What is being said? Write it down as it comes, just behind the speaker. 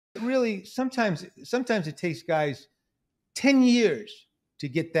really, sometimes it takes guys 10 years to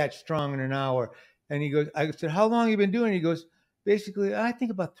get that strong in an hour. And he goes, I said, how long have you been doing it? He goes, basically, I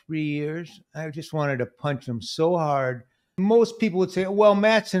think about 3 years. I just wanted to punch him so hard. Most people would say, well,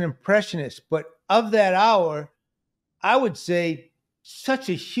 Matt's an impressionist. But of that hour, I would say such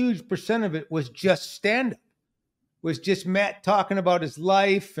a huge percent of it was just stand-up, was just Matt talking about his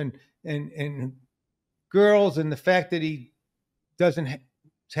life and girls and the fact that he doesn't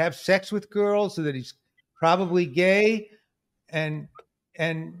have sex with girls, so that he's probably gay, and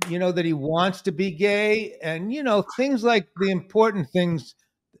that he wants to be gay, and things like the important things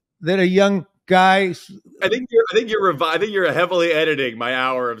that a young guy. I think you're heavily editing my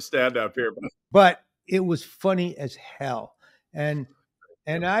hour of stand-up here, but it was funny as hell, and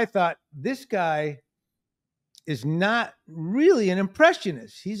I thought, this guy is not really an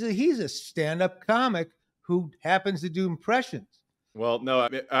impressionist. He's a stand-up comic who happens to do impressions. Well, no, I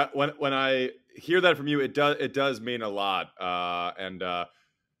mean, when I hear that from you, it does mean a lot, and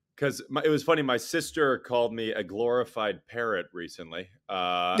because it was funny. My sister called me a glorified parrot recently, and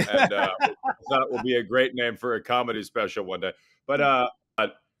I thought it would be a great name for a comedy special one day. But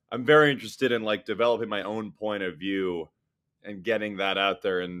I'm very interested in developing my own point of view and getting that out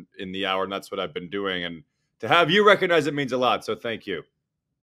there in the hour, and that's what I've been doing. And to have you recognize it means a lot. So thank you.